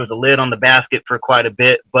looked like there was a lid on the basket for quite a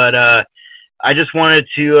bit, but I just wanted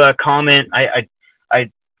to comment. I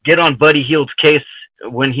get on Buddy Hield's case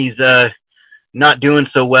when he's not doing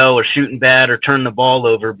so well or shooting bad or turning the ball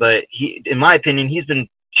over, but in my opinion, he's been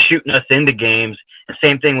shooting us into games.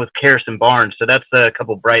 Same thing with Harrison Barnes. So that's a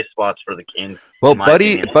couple bright spots for the Kings. Well,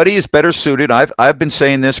 Buddy is better suited. I've been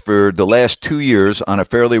saying this for the last 2 years on a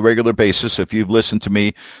fairly regular basis. If you've listened to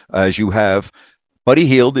me as you have, Buddy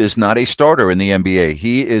Hield is not a starter in the NBA.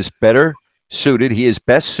 He is better suited. He is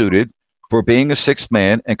best suited for being a sixth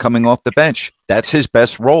man and coming off the bench. That's his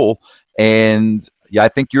best role. And I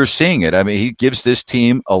think you're seeing it. I mean, he gives this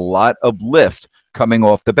team a lot of lift coming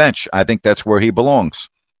off the bench. I think that's where he belongs.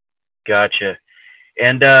 Gotcha.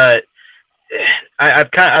 And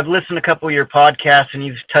I've listened to a couple of your podcasts, and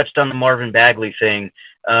you've touched on the Marvin Bagley thing.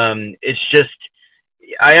 It's just,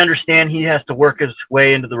 I understand he has to work his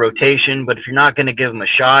way into the rotation, but if you're not going to give him a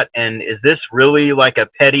shot, and is this really like a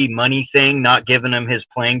petty money thing, not giving him his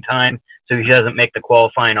playing time so he doesn't make the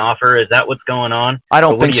qualifying offer? Is that what's going on? I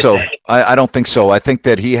don't think so. I don't think so. I think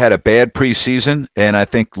that he had a bad preseason, and I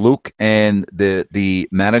think Luke and the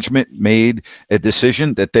management made a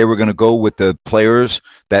decision that they were going to go with the players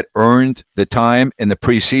that earned the time in the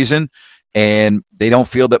preseason, and they don't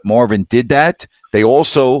feel that Marvin did that. They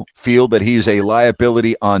also feel that he's a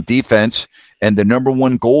liability on defense, and the number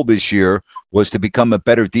one goal this year was to become a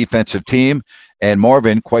better defensive team. And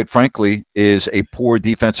Marvin, quite frankly, is a poor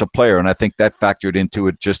defensive player, and I think that factored into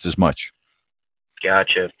it just as much.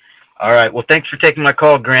 Gotcha. All right. Well, thanks for taking my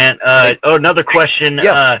call, Grant. Another question.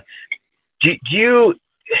 Yeah. You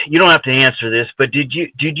don't have to answer this, but did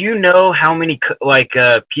you know how many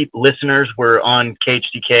listeners were on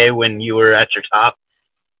KHTK when you were at your top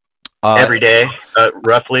every day,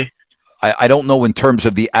 roughly? I don't know in terms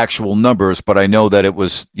of the actual numbers, but I know that it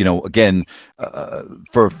was, again,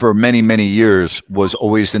 for many, many years was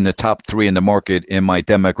always in the top 3 in the market in my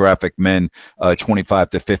demographic, men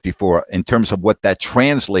 25 to 54. In terms of what that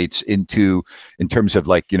translates into in terms of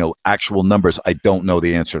actual numbers, I don't know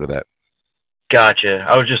the answer to that. Gotcha.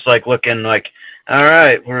 I was just looking all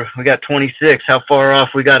right, we got 26. How far off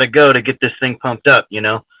we got to go to get this thing pumped up,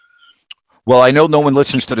 Well, I know no one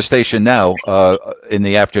listens to the station now in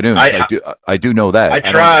the afternoons. I do know that.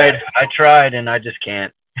 I tried, and I just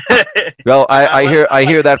can't. Well, I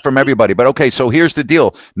hear that from everybody. But okay, so here's the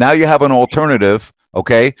deal. Now you have an alternative,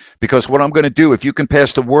 okay? Because what I'm going to do, if you can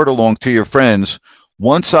pass the word along to your friends,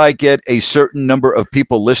 once I get a certain number of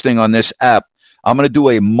people listening on this app, I'm going to do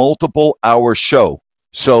a multiple hour show.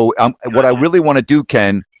 So what I really want to do,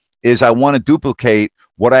 Ken, is I want to duplicate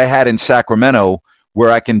what I had in Sacramento,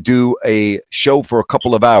 where I can do a show for a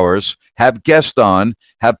couple of hours, have guests on,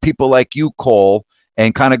 have people like you call,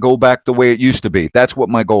 and kind of go back the way it used to be. That's what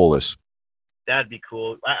my goal is. That'd be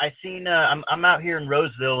cool. I seen I'm out here in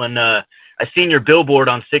Roseville, and I seen your billboard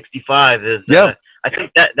on 65. I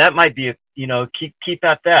think that might be keep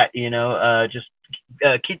at that. Just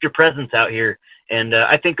keep your presence out here, and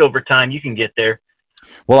I think over time you can get there.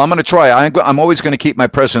 Well, I'm going to try. I'm always going to keep my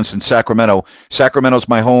presence in Sacramento. Sacramento's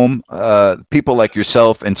my home. People like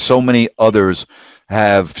yourself and so many others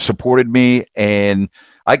have supported me. And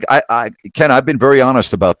Ken, I've been very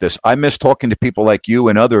honest about this. I miss talking to people like you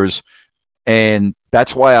and others. And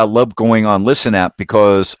that's why I love going on Listen App,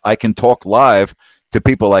 because I can talk live to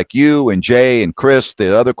people like you and Jay and Chris,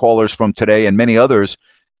 the other callers from today, and many others.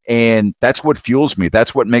 And that's what fuels me.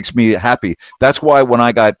 That's what makes me happy. That's why when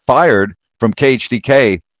I got fired from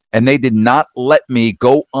KHDK and they did not let me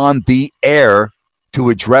go on the air to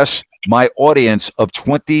address my audience of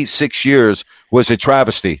 26 years was a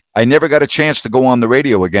travesty. I never got a chance to go on the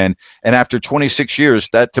radio again. And after 26 years,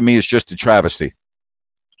 that to me is just a travesty.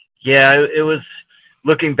 Yeah, it was,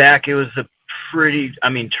 looking back, it was a pretty,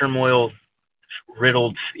 turmoil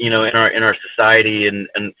riddled, in our society. And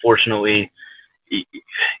unfortunately,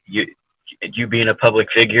 you being a public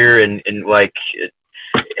figure and like,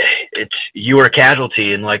 it's you were a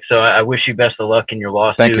casualty, and like, so I wish you best of luck in your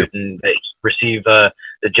lawsuit and that you receive the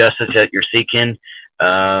justice that you're seeking.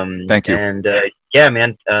 Thank you. And yeah,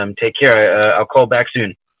 man, take care. I'll call back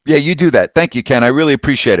soon. Yeah, you do that. Thank you, Ken. I really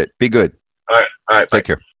appreciate it. Be good. All right. Take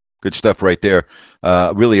care. Good stuff right there.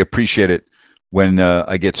 Really appreciate it when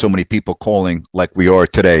I get so many people calling like we are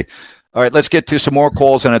today. All right, let's get to some more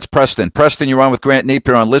calls, and it's Preston. Preston, you're on with Grant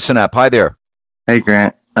Napier on Listen App. Hi there. Hey,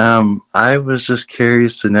 Grant. I was just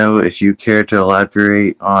curious to know if you care to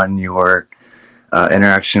elaborate on your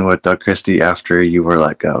interaction with Doug Christie after you were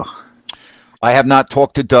let go. I have not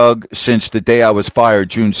talked to Doug since the day I was fired,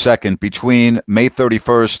 June 2nd. Between May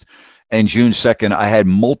 31st and June 2nd, I had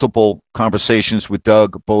multiple conversations with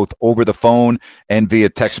Doug, both over the phone and via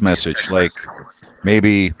text message, like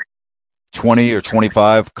maybe 20 or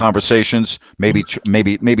 25 conversations. Maybe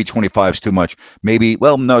 25 is too much.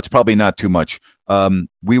 No, it's probably not too much.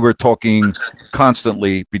 We were talking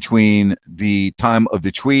constantly between the time of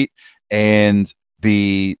the tweet and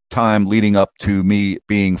the time leading up to me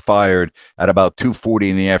being fired at about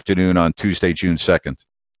 2:40 in the afternoon on Tuesday, June 2nd.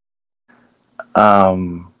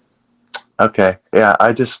 Okay. Yeah,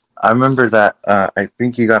 I remember that I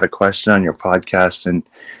think you got a question on your podcast and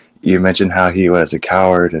you mentioned how he was a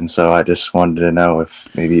coward, and so I just wanted to know if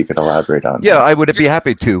maybe you could elaborate on that. Yeah, I would be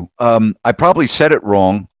happy to. I probably said it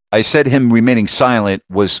wrong. I said him remaining silent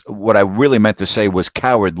was what I really meant to say was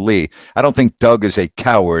cowardly. I don't think Doug is a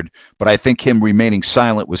coward, but I think him remaining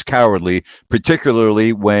silent was cowardly,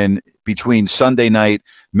 particularly when between Sunday night,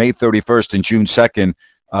 May 31st and June 2nd,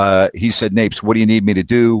 he said, Napes, what do you need me to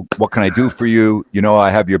do? What can I do for you? You know, I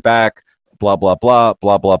have your back, blah, blah, blah,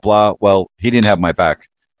 blah, blah, blah. Well, he didn't have my back.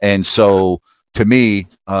 And so to me,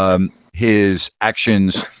 his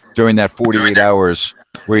actions during that 48 hours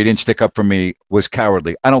where he didn't stick up for me was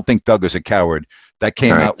cowardly. I don't think Doug is a coward. That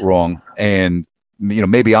came out wrong. And,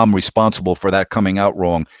 maybe I'm responsible for that coming out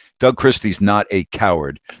wrong. Doug Christie's not a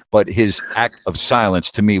coward, but his act of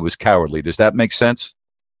silence to me was cowardly. Does that make sense?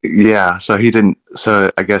 Yeah. So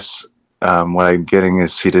I guess what I'm getting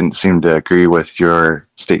is he didn't seem to agree with your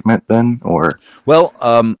statement then, or? Well,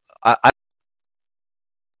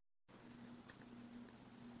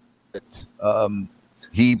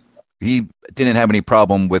 he didn't have any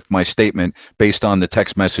problem with my statement based on the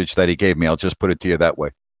text message that he gave me. I'll just put it to you that way.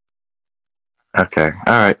 Okay.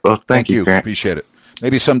 All right. Well, thank you, Grant. Appreciate it.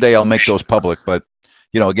 Maybe someday I'll make those public, but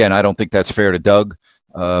again, I don't think that's fair to Doug.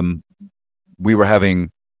 We were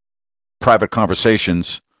having private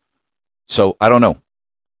conversations, so I don't know.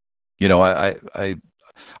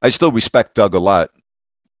 I still respect Doug a lot.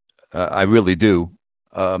 I really do.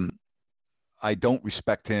 I don't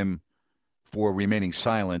respect him for remaining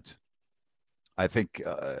silent. I think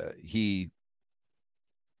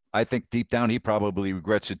deep down he probably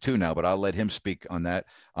regrets it too now, but I'll let him speak on that.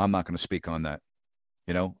 I'm not going to speak on that.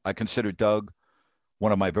 I consider Doug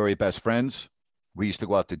one of my very best friends. We used to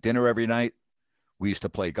go out to dinner every night. We used to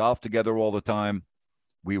play golf together all the time.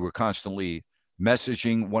 We were constantly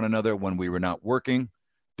messaging one another when we were not working.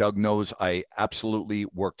 Doug knows I absolutely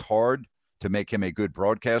worked hard to make him a good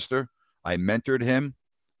broadcaster. I mentored him.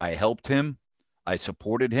 I helped him. I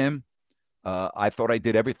supported him. I thought I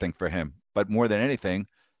did everything for him. But more than anything,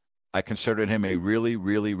 I considered him a really,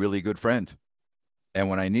 really, really good friend. And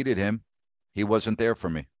when I needed him, he wasn't there for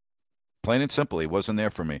me. Plain and simple, he wasn't there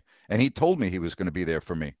for me. And he told me he was going to be there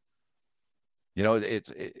for me. He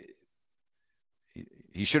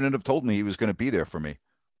shouldn't have told me he was going to be there for me,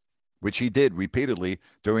 which he did repeatedly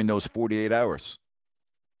during those 48 hours.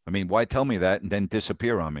 I mean, why tell me that and then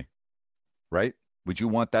disappear on me, right? Would you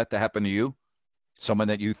want that to happen to you? Someone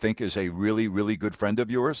that you think is a really, really good friend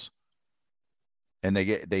of yours, and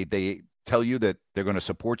they tell you that they're going to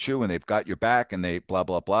support you and they've got your back and they blah,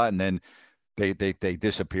 blah, blah, and then they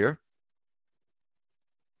disappear?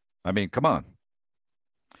 I mean, come on.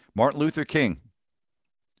 Martin Luther King,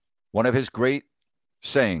 one of his great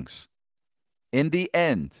sayings, in the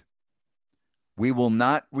end, we will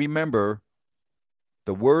not remember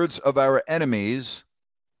the words of our enemies,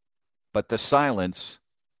 but the silence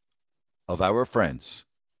of our friends.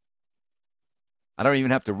 I don't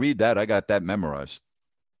even have to read that. I got that memorized.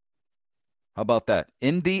 How about that?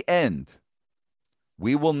 In the end,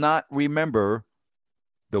 we will not remember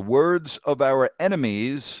the words of our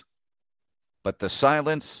enemies, but the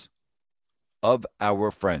silence of our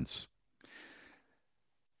friends.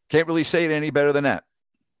 Can't really say it any better than that.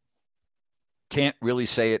 Can't really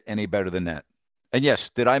say it any better than that. And yes,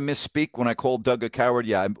 did I misspeak when I called Doug a coward?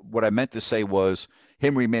 Yeah, what I meant to say was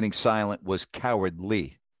him remaining silent was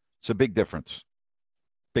cowardly. It's a big difference.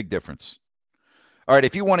 Big difference. All right,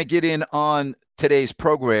 if you want to get in on today's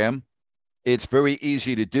program, it's very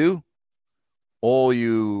easy to do. All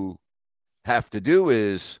you have to do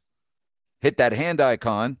is hit that hand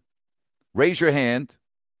icon, raise your hand,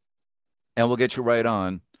 and we'll get you right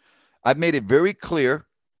on. I've made it very clear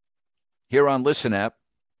here on Listen App.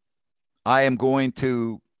 I am going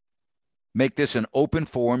to make this an open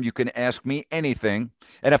forum. You can ask me anything.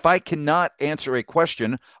 And if I cannot answer a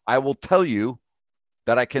question, I will tell you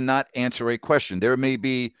that I cannot answer a question. There may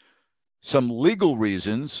be some legal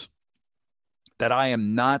reasons that I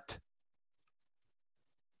am not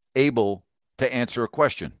able to answer a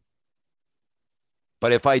question.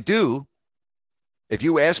 But if I do, if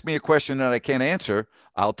you ask me a question that I can't answer,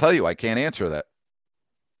 I'll tell you I can't answer that.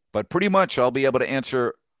 But pretty much I'll be able to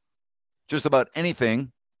answer just about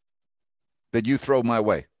anything that you throw my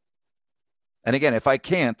way. And again, if I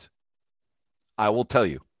can't, I will tell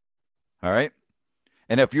you. All right?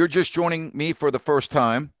 And if you're just joining me for the first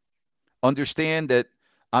time, understand that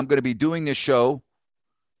I'm going to be doing this show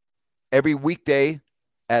every weekday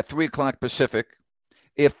at 3 o'clock Pacific.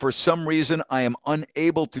 If for some reason I am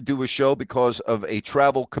unable to do a show because of a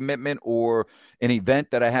travel commitment or an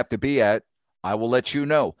event that I have to be at, I will let you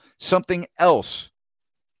know. Something else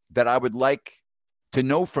that I would like to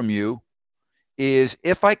know from you is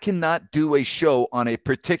if I cannot do a show on a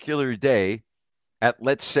particular day at,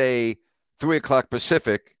 let's say, 3 o'clock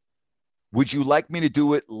Pacific, would you like me to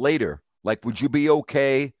do it later? Like, would you be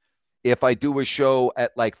okay if I do a show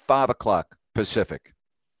at like 5 o'clock Pacific?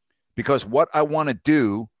 Because what I want to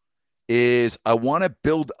do is I want to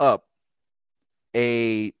build up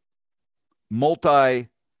a multi-hour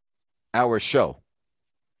show.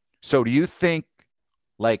 So do you think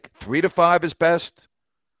like 3 to 5 is best?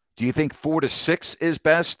 Do you think 4 to 6 is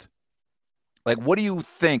best? Like, what do you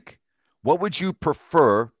think? What would you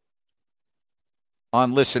prefer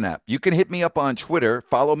on Listen App? You can hit me up on Twitter.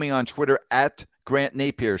 Follow me on Twitter at Grant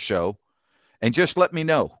Napier Show. And just let me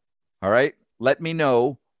know. All right? Let me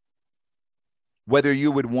know whether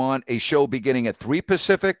you would want a show beginning at 3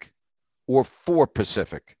 Pacific or 4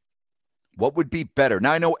 Pacific. What would be better?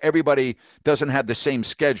 Now, I know everybody doesn't have the same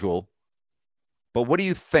schedule, but what do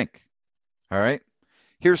you think? All right?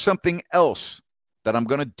 Here's something else that I'm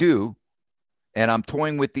going to do, and I'm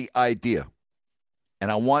toying with the idea.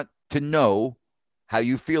 And I want to know how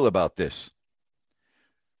you feel about this.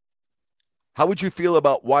 How would you feel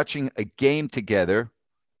about watching a game together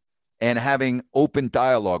and having open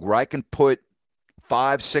dialogue where I can put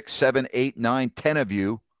 5, 6, 7, 8, 9, 10 of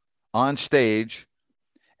you on stage,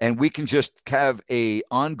 and we can just have a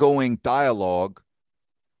ongoing dialogue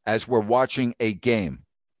as we're watching a game,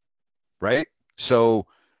 right? So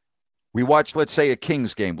we watch, let's say, a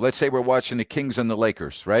Kings game. Let's say we're watching the Kings and the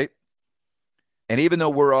Lakers, right? And even though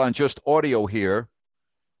we're on just audio here,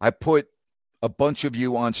 I put a bunch of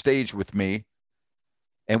you on stage with me,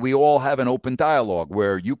 and we all have an open dialogue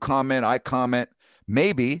where you comment, I comment.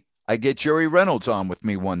 Maybe I get Jerry Reynolds on with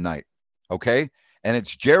me one night, okay? And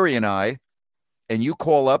it's Jerry and I, and you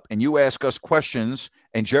call up and you ask us questions,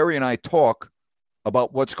 and Jerry and I talk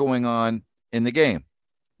about what's going on in the game.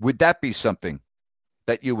 Would that be something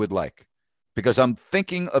that you would like? Because I'm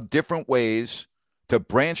thinking of different ways to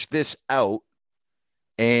branch this out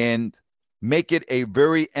and make it a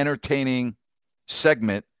very entertaining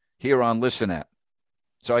segment here on Listen App.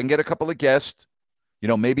 So I can get a couple of guests. You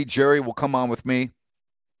know, maybe Jerry will come on with me.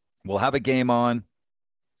 We'll have a game on,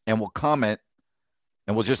 and we'll comment,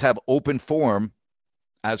 and we'll just have open forum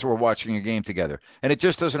as we're watching a game together. And it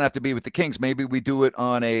just doesn't have to be with the Kings. Maybe we do it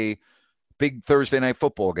on a big Thursday night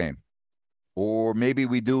football game. Or maybe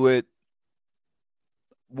we do it,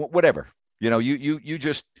 whatever. You know, you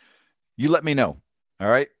just let me know. All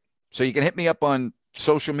right? So you can hit me up on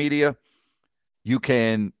social media. You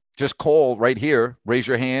can just call right here, raise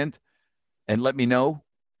your hand, and let me know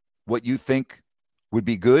what you think would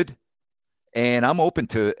be good. And I'm open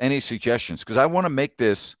to any suggestions because I want to make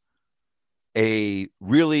this a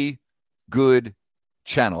really good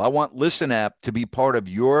channel. I want Listen App to be part of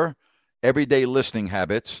your everyday listening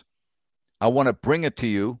habits. I want to bring it to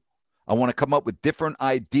you. I want to come up with different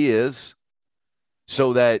ideas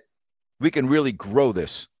so that we can really grow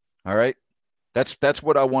this. All right. That's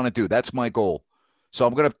what I want to do. That's my goal. So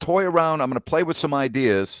I'm going to toy around. I'm going to play with some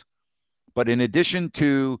ideas. But in addition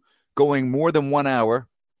to going more than 1 hour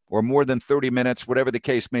or more than 30 minutes, whatever the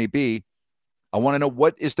case may be, I want to know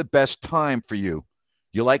what is the best time for you.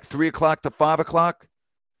 You like 3 o'clock to 5 o'clock?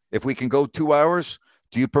 If we can go 2 hours,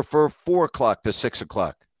 do you prefer 4 o'clock to 6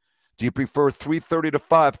 o'clock? Do you prefer 3:30 to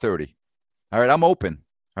 5:30? All right, I'm open.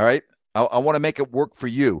 All right. I want to make it work for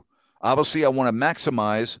you. Obviously, I want to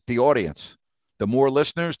maximize the audience. The more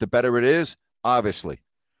listeners, the better it is, obviously.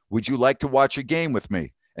 Would you like to watch a game with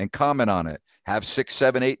me and comment on it? Have 6,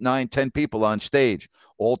 7, 8, 9, 10 people on stage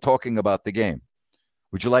all talking about the game.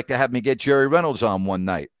 Would you like to have me get Jerry Reynolds on one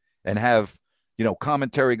night and have,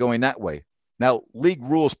 commentary going that way? Now, league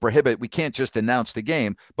rules prohibit, we can't just announce the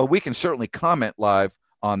game, but we can certainly comment live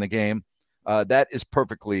on the game. That is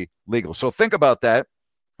perfectly legal. So think about that.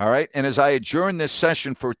 All right. And as I adjourn this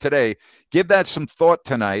session for today, give that some thought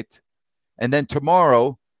tonight. And then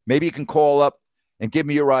tomorrow, maybe you can call up and give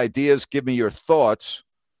me your ideas, give me your thoughts.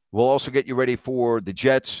 We'll also get you ready for the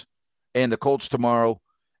Jets and the Colts tomorrow.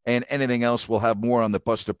 And anything else, we'll have more on the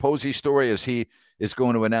Buster Posey story as he is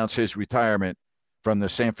going to announce his retirement from the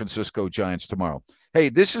San Francisco Giants tomorrow. Hey,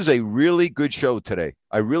 this is a really good show today.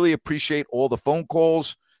 I really appreciate all the phone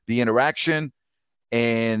calls, the interaction,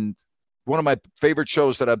 and one of my favorite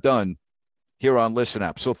shows that I've done here on Listen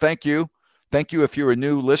Up. So thank you. Thank you if you're a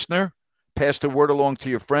new listener. Pass the word along to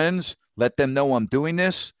your friends. Let them know I'm doing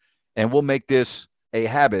this, and we'll make this a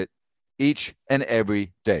habit each and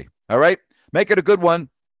every day. All right? Make it a good one.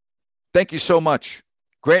 Thank you so much.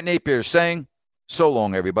 Grant Napier saying so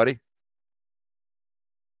long, everybody.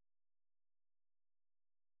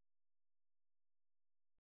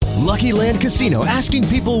 Lucky Land Casino, asking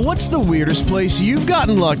people, what's the weirdest place you've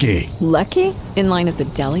gotten lucky? Lucky? In line at the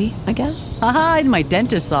deli, I guess? Aha, in my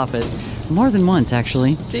dentist's office. More than once,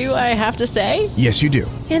 actually. Do I have to say? Yes, you do.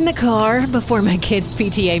 In the car before my kids'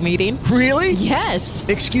 PTA meeting. Really? Yes.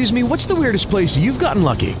 Excuse me, what's the weirdest place you've gotten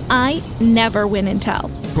lucky? I never win and tell.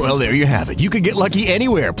 Well, there you have it. You can get lucky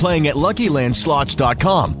anywhere, playing at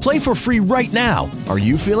LuckyLandSlots.com. Play for free right now. Are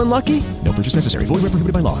you feeling lucky? No purchase necessary. Void where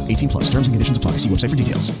prohibited by law. 18+. Terms and conditions apply. See website for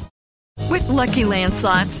details. With Lucky Land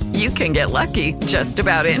Slots, you can get lucky just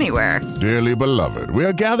about anywhere. Dearly beloved, we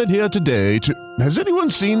are gathered here today to... Has anyone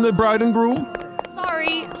seen the bride and groom?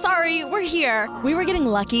 Sorry, we're here. We were getting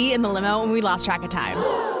lucky in the limo and we lost track of time.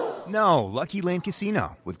 No, Lucky Land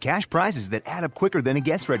Casino, with cash prizes that add up quicker than a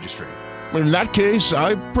guest registry. In that case,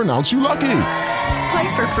 I pronounce you lucky.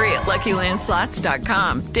 Play for free at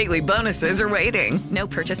LuckyLandSlots.com. Daily bonuses are waiting. No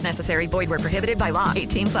purchase necessary. Void where prohibited by law.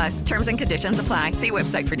 18+. Terms and conditions apply. See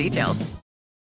website for details.